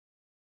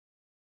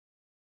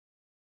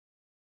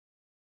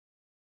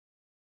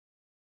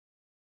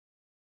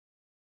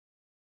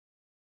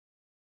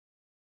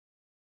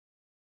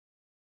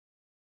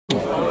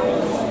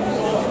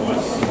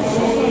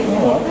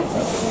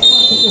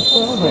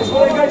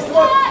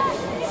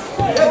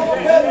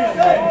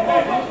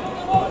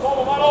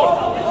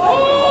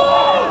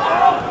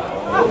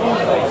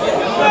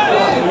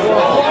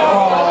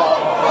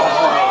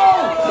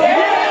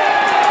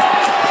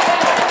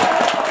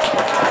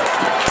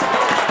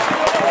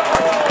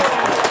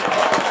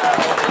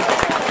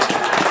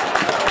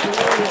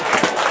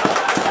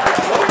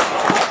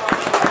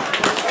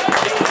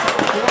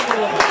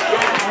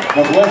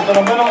With less than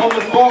a minute on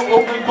the clock,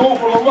 opening goal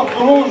for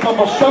Linlithgow,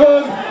 number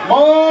 7,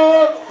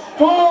 Mark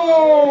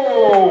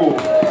Stowe.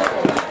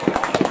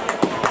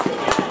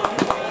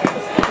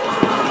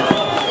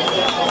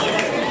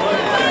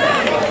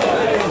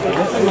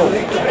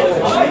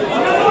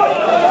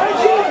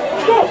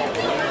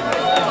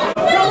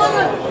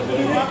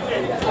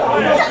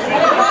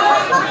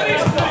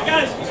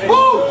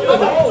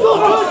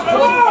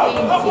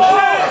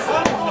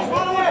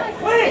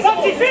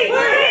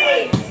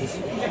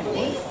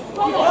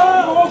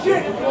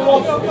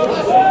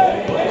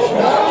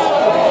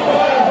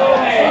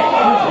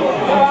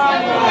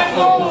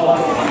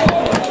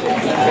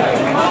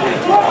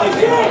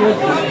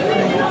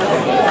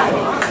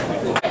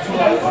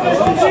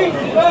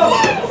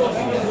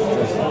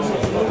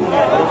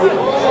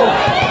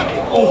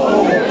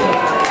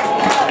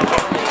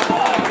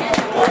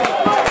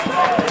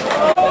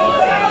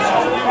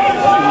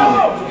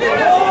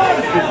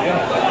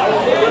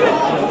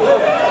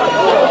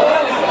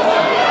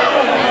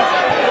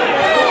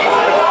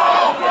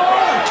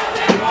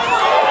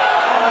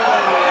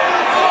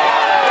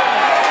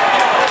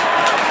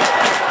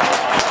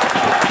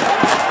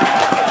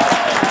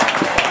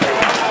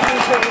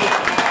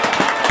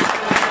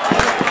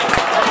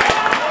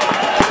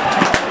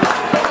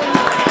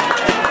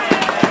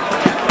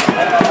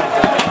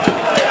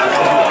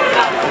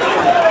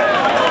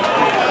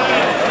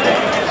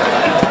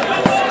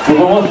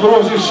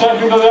 Linlithgow's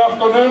second of the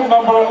afternoon,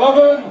 number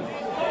 11,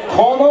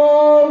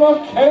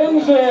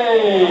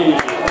 McKenzie.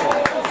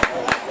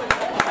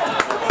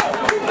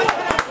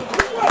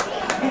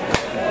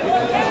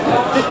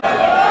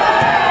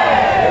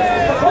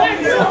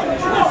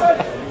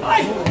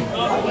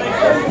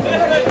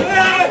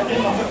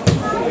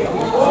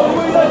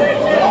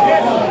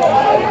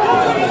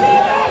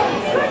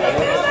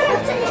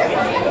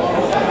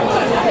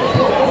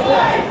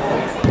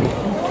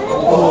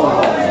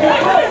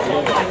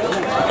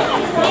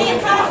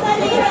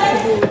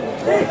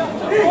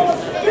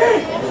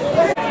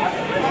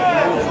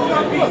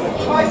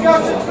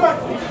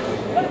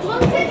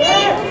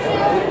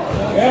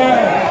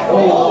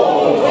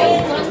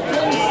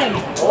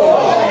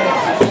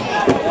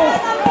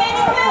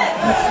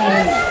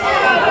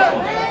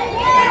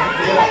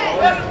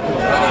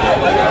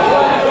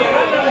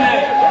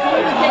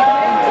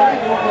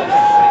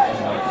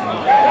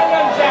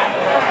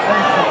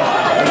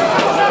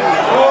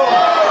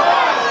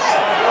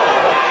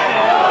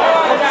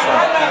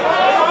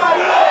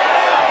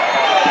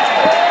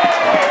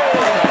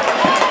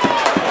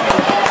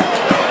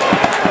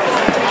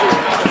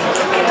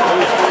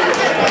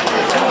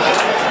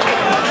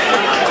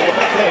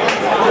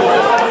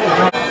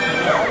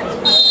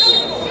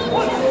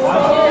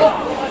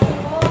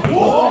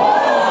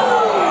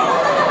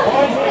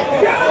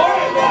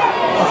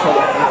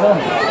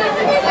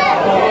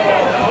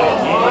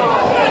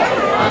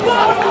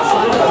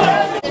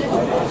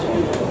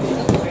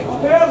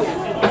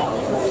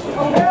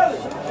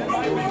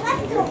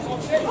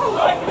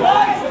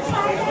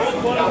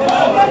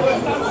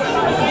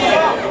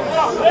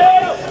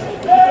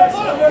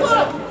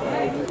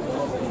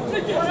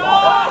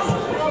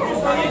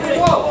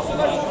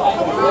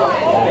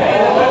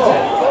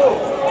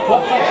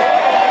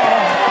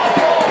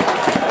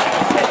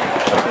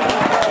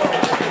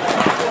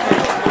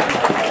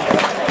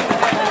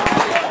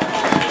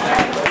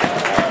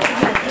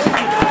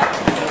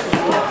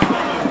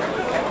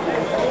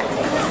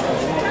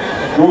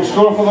 Goal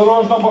scorer for the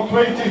Rose, number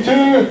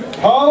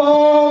 22,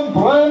 Gallant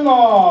Bremner.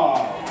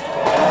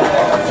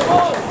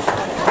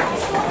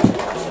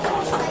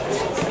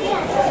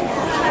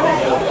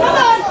 Come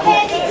on,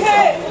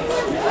 Penicuik!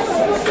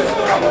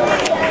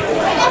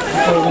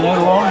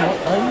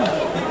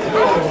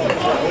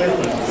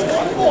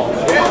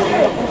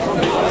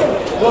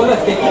 Well,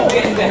 look, they keep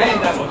getting behind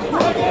that one.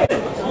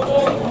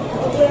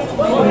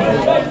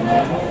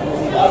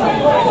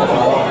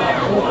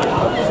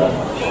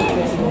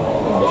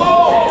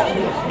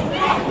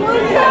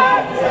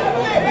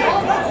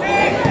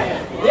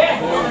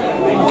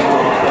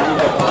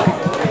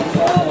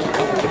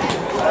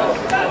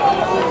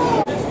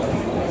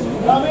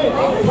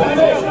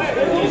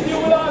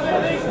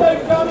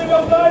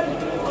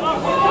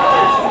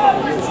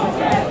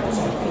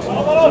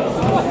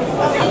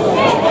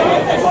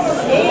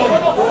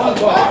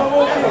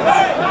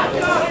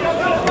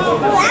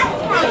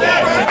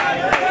 Wow.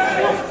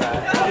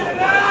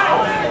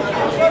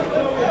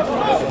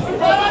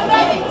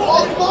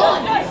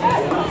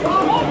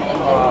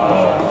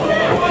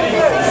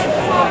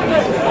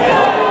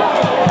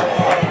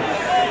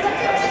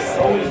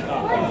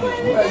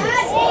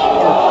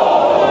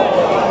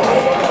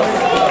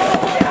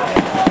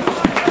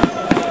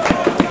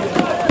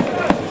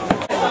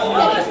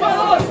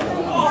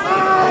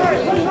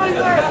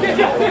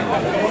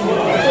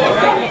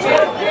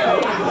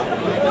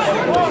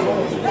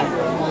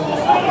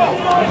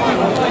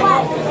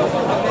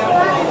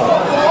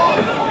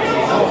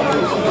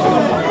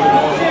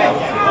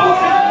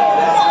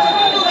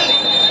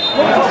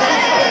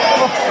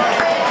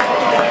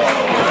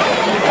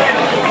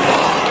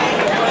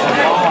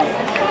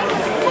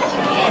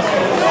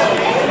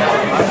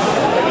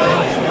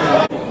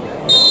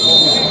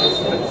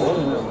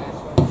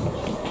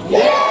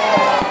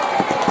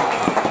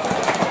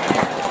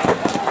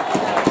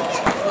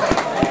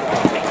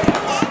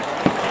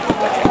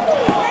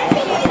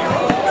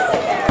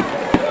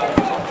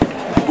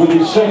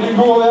 second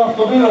goal of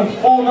the afternoon, and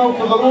 4-0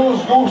 to the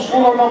Rose. Goal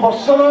scorer number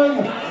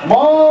 7,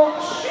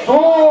 Mark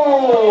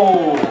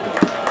Stowe.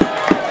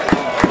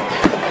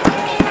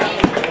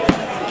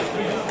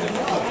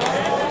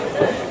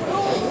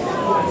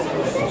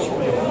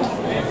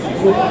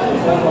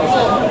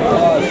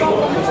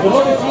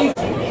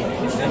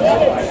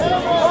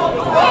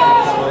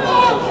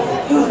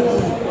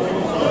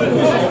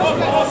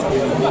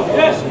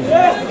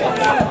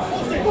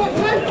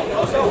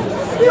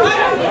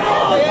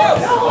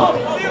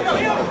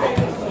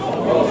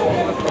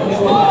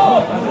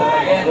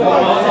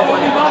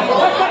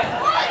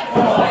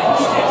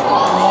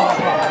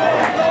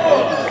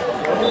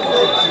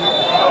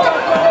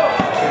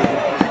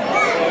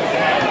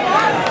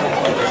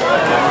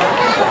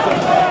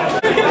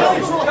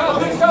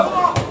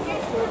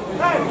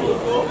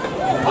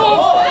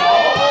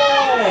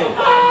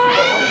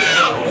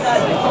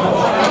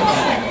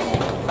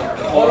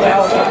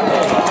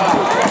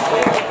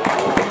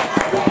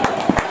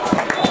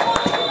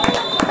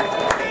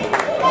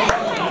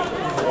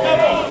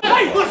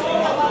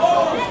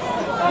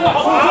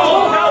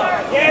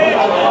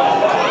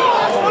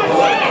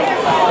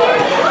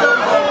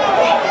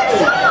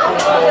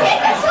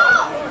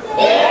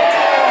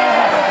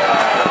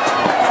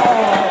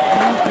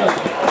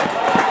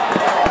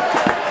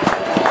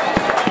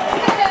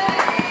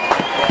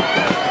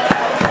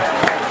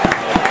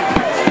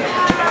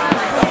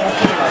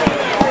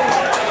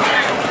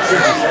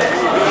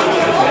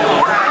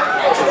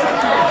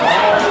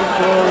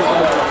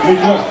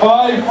 Leading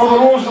 5 for the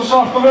Rose this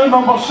afternoon,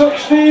 number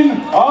 16,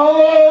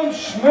 Gallant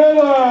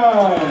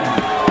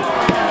Sneddon.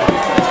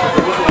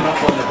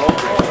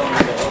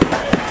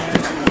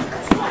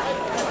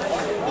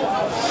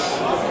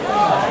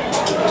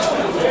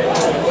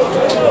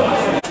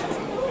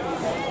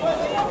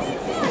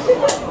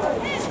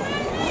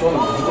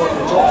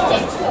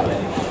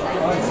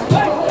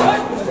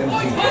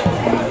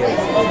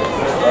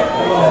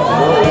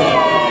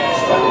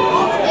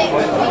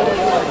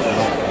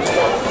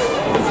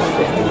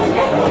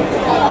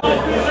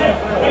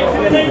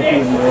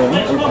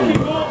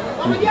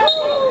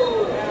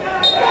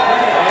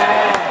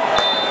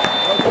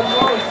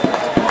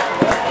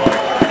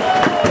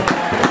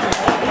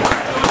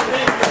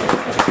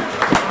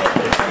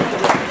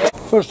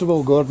 First of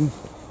all, Gordon,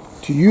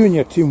 to you and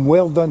your team,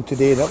 well done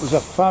today. That was a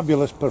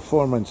fabulous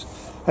performance,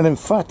 an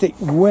emphatic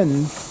win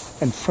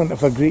in front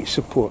of a great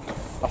support.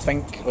 I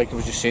think, like I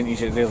was just saying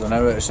to you there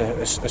now, it's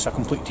a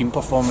complete team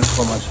performance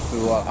from us. We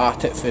were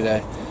at it for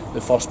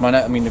the first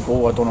minute. I mean, the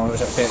goal, I don't know,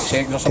 was it 30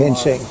 seconds or something?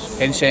 10 seconds.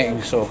 10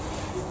 seconds, so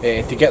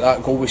to get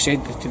that goal, we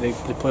said to the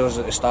players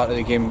at the start of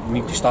the game,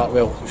 we need to start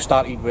well. We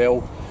started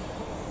well.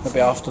 Maybe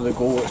after the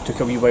goal, it took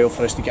a wee while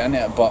for us to get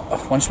into it,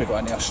 but once we got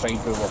into our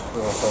stride, we were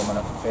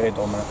dominant, very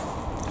dominant.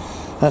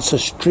 That's a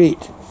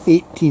straight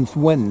 18th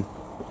win.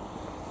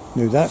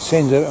 Now that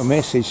sends out a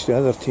message to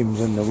other teams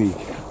in the league.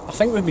 I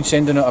think we've been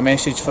sending out a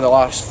message for the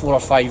last 4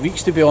 or 5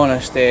 weeks, to be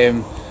honest.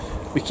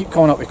 We keep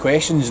coming up with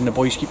questions and the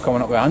boys keep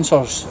coming up with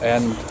answers,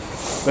 and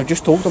we've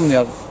just told them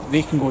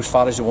they can go as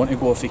far as they want to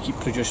go if they keep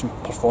producing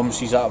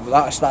performances.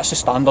 That's the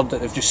standard that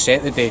they've just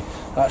set today.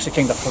 That's the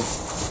kind of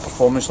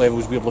performance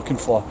levels we're looking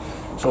for.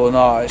 So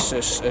no, it's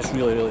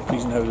really, really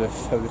pleasing how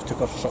they've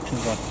took our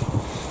instructions on.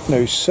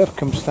 Now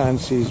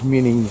circumstances,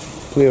 meaning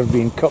players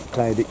being cup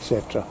tied,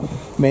 etc.,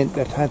 meant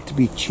there had to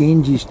be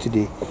changes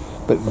today,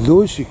 but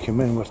those who came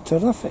in were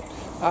terrific.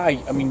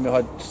 Aye, I mean, we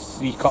had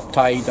 3 cup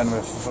tied and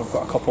we've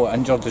got a couple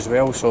injured as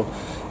well, so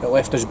it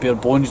left us bare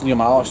bones. Liam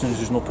Allison,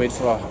 who's not played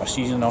for a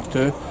season or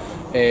 2.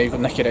 You've got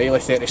Nicky Riley,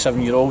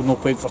 37-year-old,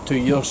 not played for 2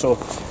 years, so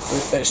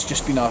it's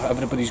just been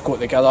everybody's got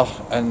together,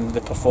 and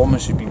the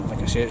performance has been,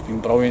 like I say, it's been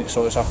brilliant.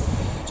 So it's a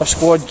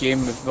squad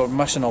game. We're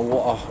missing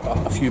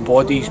a few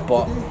bodies,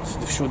 but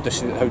they've showed us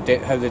how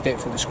the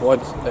depth of the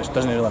squad. It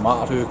doesn't really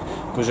matter who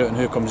goes out and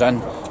who comes in.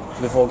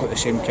 They've all got the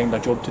same kind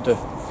of job to do.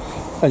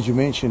 As you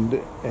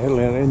mentioned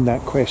earlier in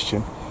that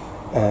question,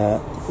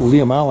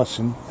 Liam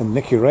Allison and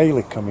Nicky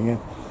Riley coming in,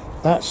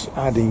 that's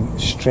adding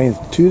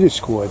strength to the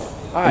squad.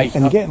 Aye,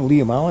 and getting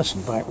Liam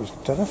Allison back was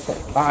terrific.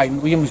 Aye,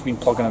 Liam's been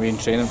plugging away in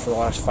training for the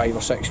last 5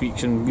 or 6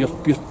 weeks, and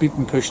we've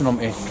been pushing him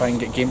to try and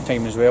get game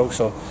time as well,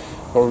 so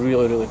we're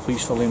really, really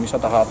pleased for Liam. He's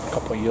had a hard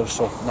couple of years,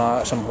 so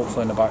that's him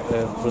hopefully in the back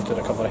road to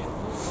recovery.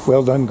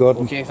 Well done,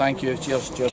 Gordon. Okay, thank you. Cheers.